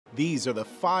These are the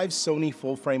 5 Sony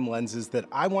full-frame lenses that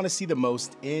I want to see the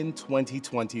most in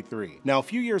 2023. Now, a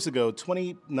few years ago,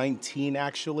 2019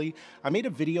 actually, I made a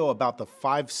video about the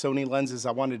 5 Sony lenses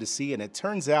I wanted to see, and it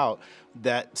turns out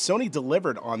that Sony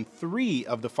delivered on 3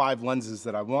 of the 5 lenses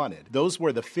that I wanted. Those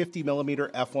were the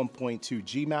 50mm f1.2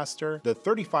 G Master, the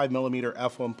 35mm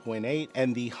f1.8,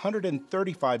 and the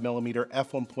 135mm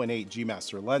f1.8 G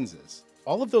Master lenses.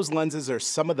 All of those lenses are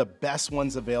some of the best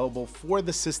ones available for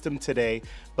the system today,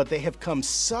 but they have come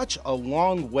such a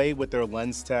long way with their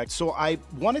lens tech. So I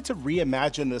wanted to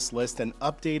reimagine this list and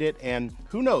update it, and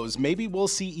who knows, maybe we'll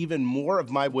see even more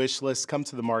of my wish list come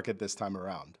to the market this time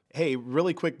around. Hey,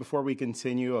 really quick before we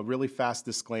continue, a really fast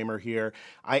disclaimer here.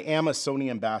 I am a Sony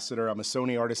ambassador. I'm a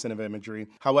Sony artisan of imagery.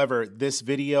 However, this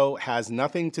video has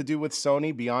nothing to do with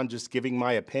Sony beyond just giving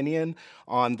my opinion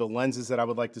on the lenses that I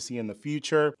would like to see in the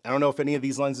future. I don't know if any of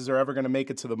these lenses are ever going to make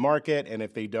it to the market, and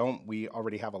if they don't, we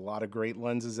already have a lot of great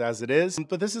lenses as it is.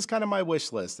 But this is kind of my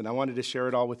wish list, and I wanted to share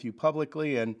it all with you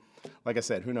publicly. And like I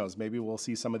said, who knows, maybe we'll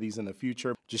see some of these in the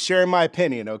future. Just sharing my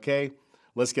opinion, okay?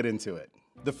 Let's get into it.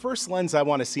 The first lens I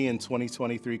want to see in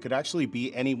 2023 could actually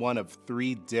be any one of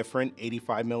 3 different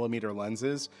 85mm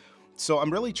lenses. So I'm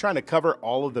really trying to cover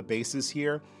all of the bases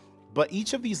here, but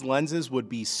each of these lenses would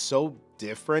be so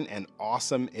different and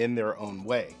awesome in their own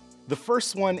way. The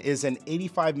first one is an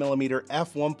 85mm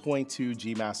f1.2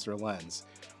 G Master lens.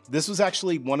 This was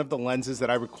actually one of the lenses that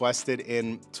I requested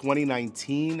in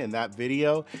 2019 in that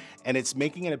video, and it's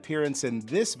making an appearance in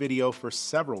this video for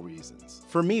several reasons.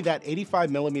 For me, that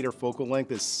 85mm focal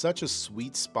length is such a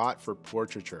sweet spot for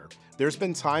portraiture. There's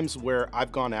been times where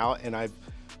I've gone out and I've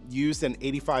used an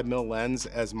 85mm lens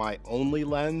as my only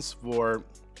lens for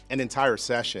an entire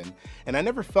session, and I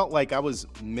never felt like I was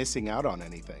missing out on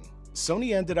anything.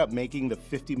 Sony ended up making the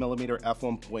 50mm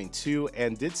f1.2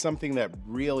 and did something that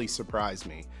really surprised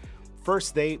me.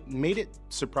 First, they made it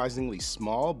surprisingly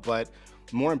small, but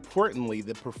more importantly,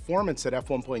 the performance at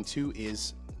f1.2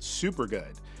 is super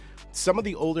good. Some of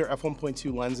the older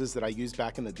f1.2 lenses that I used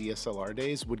back in the DSLR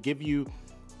days would give you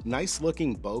nice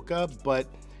looking bokeh, but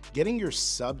getting your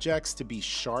subjects to be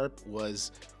sharp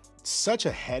was such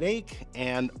a headache,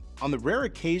 and on the rare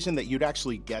occasion that you'd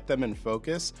actually get them in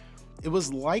focus, it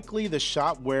was likely the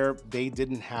shot where they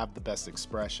didn't have the best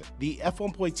expression. The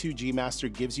f1.2 G Master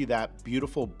gives you that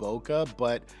beautiful bokeh,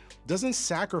 but doesn't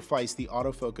sacrifice the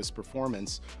autofocus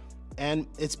performance. And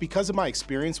it's because of my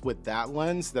experience with that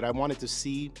lens that I wanted to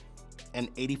see an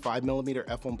 85mm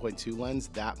f1.2 lens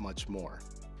that much more.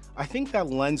 I think that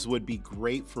lens would be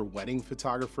great for wedding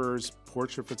photographers,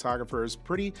 portrait photographers,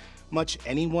 pretty much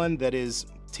anyone that is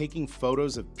taking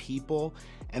photos of people,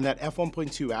 and that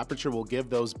f1.2 aperture will give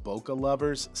those bokeh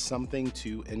lovers something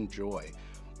to enjoy,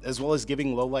 as well as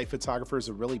giving low light photographers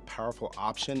a really powerful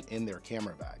option in their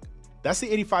camera bag. That's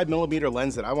the 85mm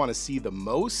lens that I want to see the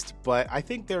most, but I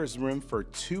think there's room for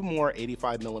 2 more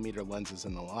 85mm lenses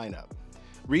in the lineup.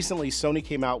 Recently, Sony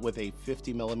came out with a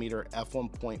 50mm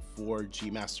f1.4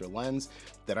 G Master lens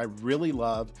that I really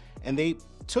love, and they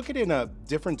took it in a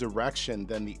different direction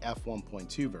than the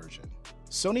f1.2 version.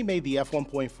 Sony made the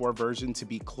f1.4 version to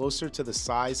be closer to the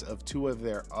size of 2 of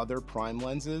their other prime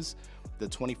lenses, the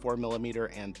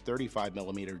 24mm and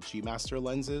 35mm G Master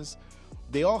lenses.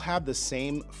 They all have the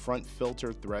same front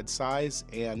filter thread size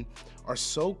and are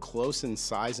so close in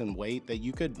size and weight that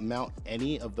you could mount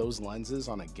any of those lenses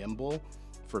on a gimbal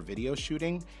for video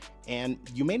shooting, and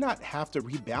you may not have to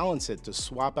rebalance it to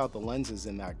swap out the lenses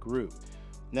in that group.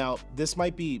 Now, this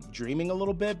might be dreaming a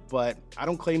little bit, but I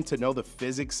don't claim to know the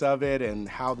physics of it and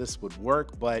how this would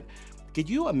work, but could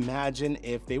you imagine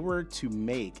if they were to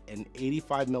make an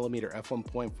 85mm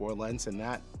f1.4 lens in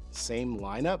that same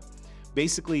lineup?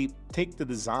 Basically, take the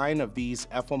design of these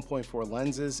f1.4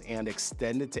 lenses and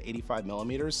extend it to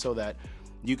 85mm so that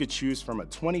you could choose from a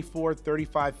 24,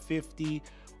 35, 50,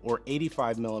 or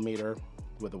 85mm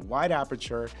with a wide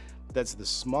aperture that's the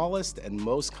smallest and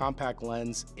most compact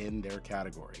lens in their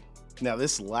category. Now,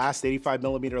 this last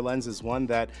 85mm lens is one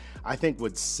that I think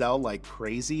would sell like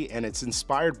crazy, and it's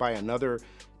inspired by another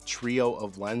trio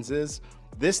of lenses.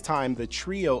 This time, the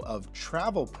trio of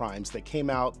travel primes that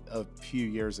came out a few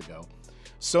years ago.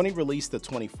 Sony released the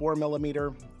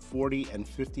 24mm, 40 and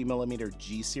 50mm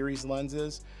G series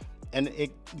lenses, and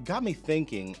it got me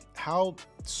thinking, how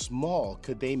small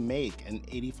could they make an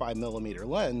 85mm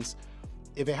lens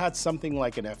if it had something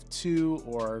like an f2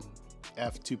 or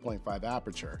f2.5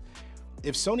 aperture?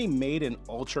 If Sony made an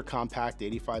ultra compact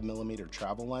 85mm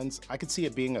travel lens, I could see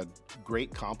it being a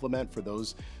great complement for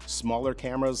those smaller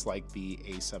cameras like the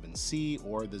A7C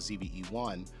or the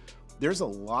ZV-E1. There's a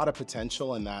lot of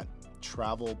potential in that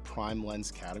travel prime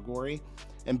lens category,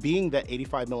 And being that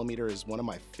 85mm is one of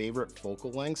my favorite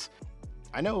focal lengths,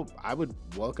 I know I would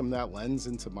welcome that lens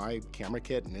into my camera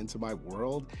kit and into my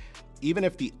world, even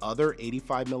if the other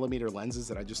 85mm lenses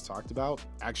that I just talked about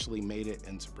actually made it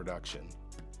into production.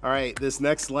 All right, this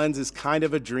next lens is kind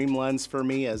of a dream lens for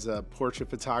me as a portrait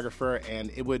photographer,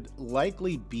 and it would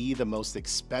likely be the most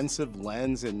expensive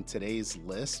lens in today's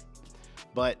list,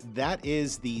 but that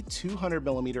is the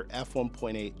 200mm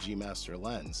f1.8 G Master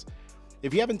lens.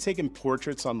 If you haven't taken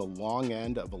portraits on the long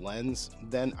end of a lens,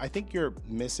 then I think you're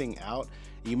missing out.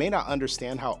 You may not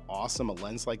understand how awesome a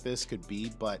lens like this could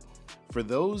be, but for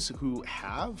those who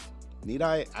have, need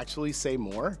I actually say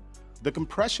more? The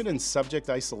compression and subject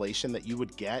isolation that you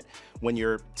would get when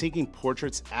you're taking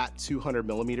portraits at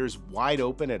 200mm wide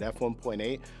open at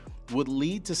f1.8 would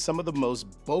lead to some of the most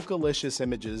bokeh-licious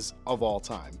images of all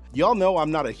time. Y'all know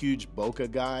I'm not a huge bokeh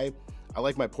guy. I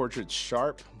like my portraits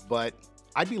sharp, but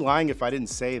I'd be lying if I didn't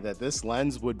say that this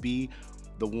lens would be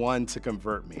the one to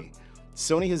convert me.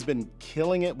 Sony has been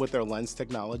killing it with their lens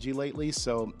technology lately,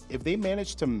 so if they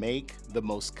manage to make the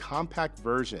most compact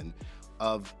version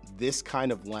of this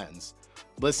kind of lens,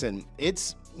 listen,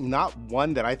 it's not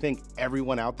one that I think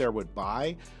everyone out there would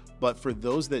buy, but for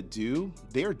those that do,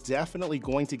 they're definitely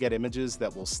going to get images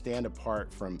that will stand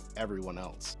apart from everyone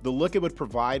else. The look it would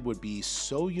provide would be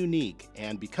so unique,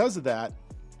 and because of that,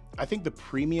 I think the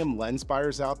premium lens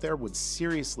buyers out there would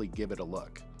seriously give it a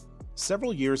look.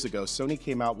 Several years ago, Sony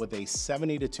came out with a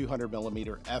 70 to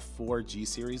 200mm f4 G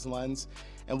series lens,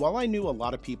 and while I knew a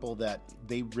lot of people that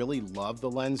they really loved the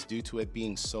lens due to it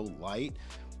being so light,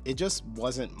 it just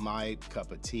wasn't my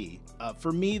cup of tea.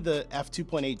 For me, the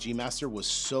f2.8 G Master was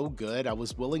so good, I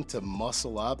was willing to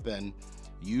muscle up and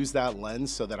use that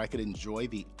lens so that I could enjoy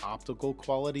the optical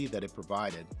quality that it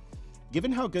provided.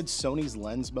 Given how good Sony's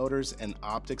lens motors and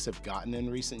optics have gotten in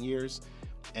recent years,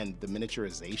 and the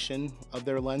miniaturization of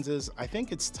their lenses, I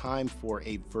think it's time for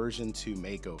a version 2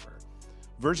 makeover.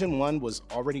 Version 1 was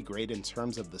already great in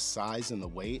terms of the size and the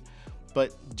weight,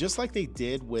 but just like they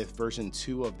did with version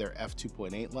 2 of their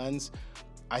f2.8 lens,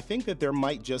 I think that there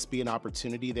might just be an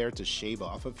opportunity there to shave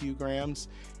off a few grams,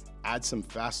 add some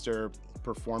faster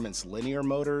performance linear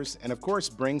motors, and of course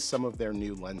bring some of their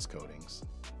new lens coatings.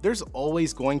 There's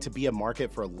always going to be a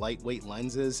market for lightweight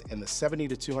lenses, and the 70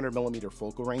 to 200mm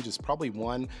focal range is probably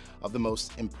one of the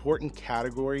most important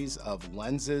categories of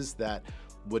lenses that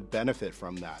would benefit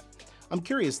from that. I'm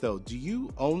curious though, do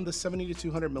you own the 70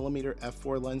 to 200mm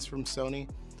f4 lens from Sony?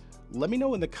 Let me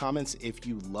know in the comments if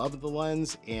you love the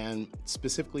lens and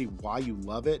specifically why you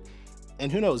love it.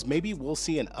 And who knows, maybe we'll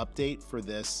see an update for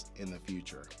this in the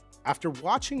future. After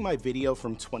watching my video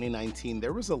from 2019,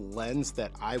 there was a lens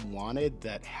that I wanted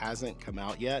that hasn't come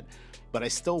out yet, but I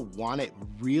still want it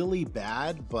really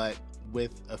bad, but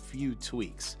with a few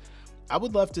tweaks. I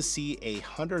would love to see a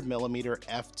 100mm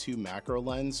f2 macro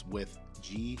lens with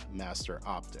G Master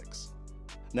optics.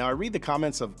 Now, I read the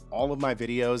comments of all of my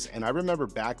videos, and I remember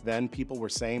back then people were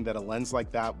saying that a lens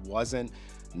like that wasn't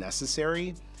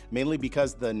necessary, mainly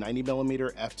because the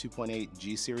 90mm f2.8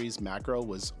 G series macro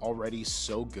was already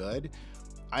so good.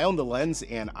 I own the lens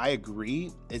and I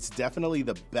agree, it's definitely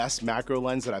the best macro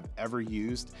lens that I've ever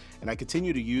used, and I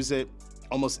continue to use it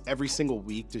almost every single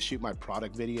week to shoot my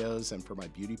product videos and for my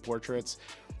beauty portraits.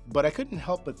 But I couldn't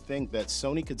help but think that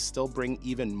Sony could still bring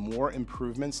even more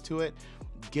improvements to it,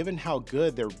 given how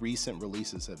good their recent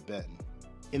releases have been.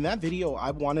 In that video,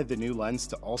 I wanted the new lens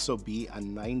to also be a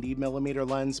 90mm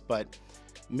lens, but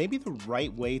maybe the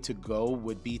right way to go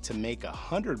would be to make a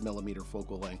 100mm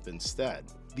focal length instead.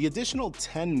 The additional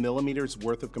 10mm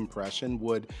worth of compression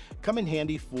would come in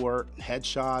handy for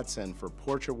headshots and for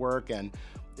portrait work, and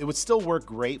it would still work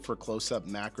great for close-up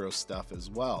macro stuff as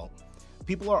well.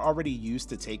 People are already used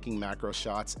to taking macro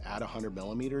shots at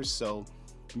 100mm, so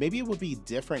maybe it would be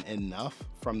different enough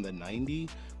from the 90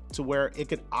 to where it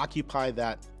could occupy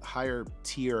that higher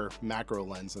tier macro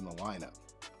lens in the lineup.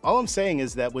 All I'm saying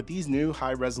is that with these new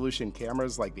high resolution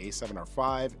cameras like the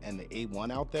A7R5 and the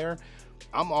A1 out there,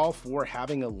 I'm all for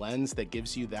having a lens that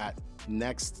gives you that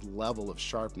next level of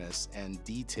sharpness and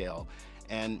detail.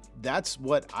 And that's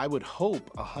what I would hope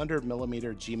a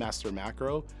 100mm G Master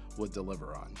macro would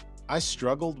deliver on. I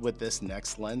struggled with this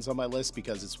next lens on my list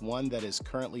because it's one that is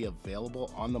currently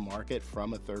available on the market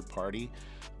from a third party,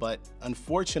 but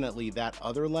unfortunately that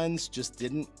other lens just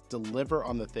didn't deliver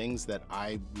on the things that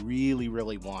I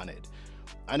really wanted.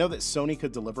 I know that Sony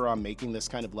could deliver on making this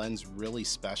kind of lens really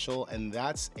special, and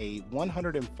that's a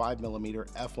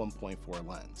 105mm f1.4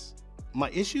 lens. My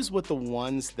issues with the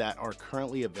ones that are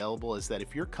currently available is that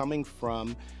if you're coming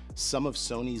from some of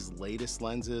Sony's latest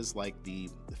lenses like the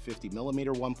 50mm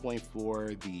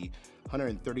 1.4, the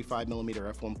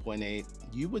 135mm f1.8,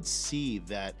 you would see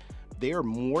that they are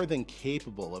more than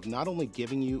capable of not only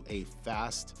giving you a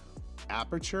fast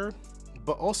aperture,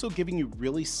 but also giving you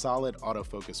really solid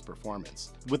autofocus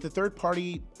performance. With the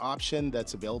third-party option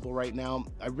that's available right now,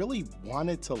 I really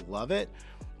wanted to love it,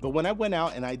 but when I went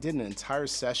out and I did an entire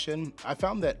session, I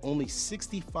found that only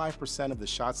 65% of the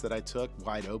shots that I took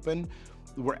wide open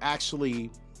were actually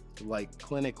like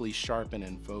clinically sharp and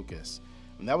in focus,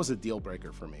 and that was a deal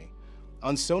breaker for me.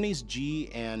 On Sony's G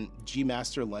and G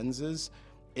Master lenses,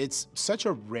 it's such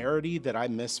a rarity that I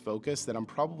miss focus that I'm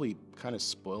probably kind of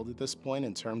spoiled at this point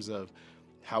in terms of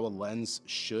how a lens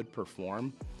should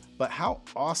perform. But how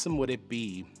awesome would it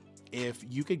be if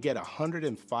you could get a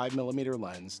 105mm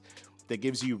lens that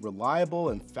gives you reliable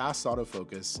and fast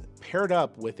autofocus paired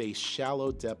up with a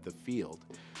shallow depth of field?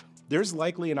 There's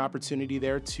likely an opportunity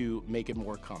there to make it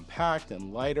more compact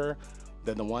and lighter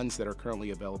than the ones that are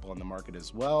currently available on the market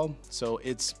as well. So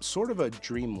it's sort of a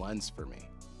dream lens for me.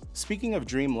 Speaking of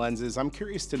dream lenses, I'm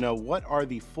curious to know what are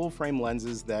the full frame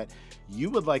lenses that you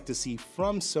would like to see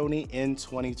from Sony in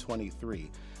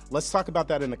 2023. Let's talk about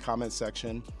that in the comment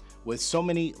section. With so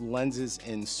many lenses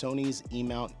in Sony's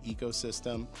E-mount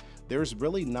ecosystem, there's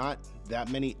really not that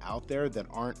many out there that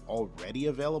aren't already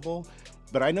available.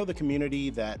 But I know the community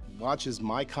that watches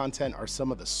my content are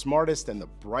some of the smartest and the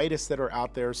brightest that are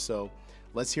out there, so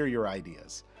let's hear your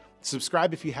ideas.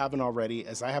 Subscribe if you haven't already,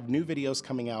 as I have new videos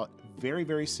coming out very,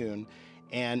 very soon.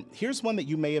 And here's one that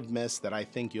you may have missed that I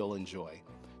think you'll enjoy.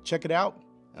 Check it out,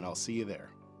 and I'll see you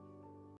there.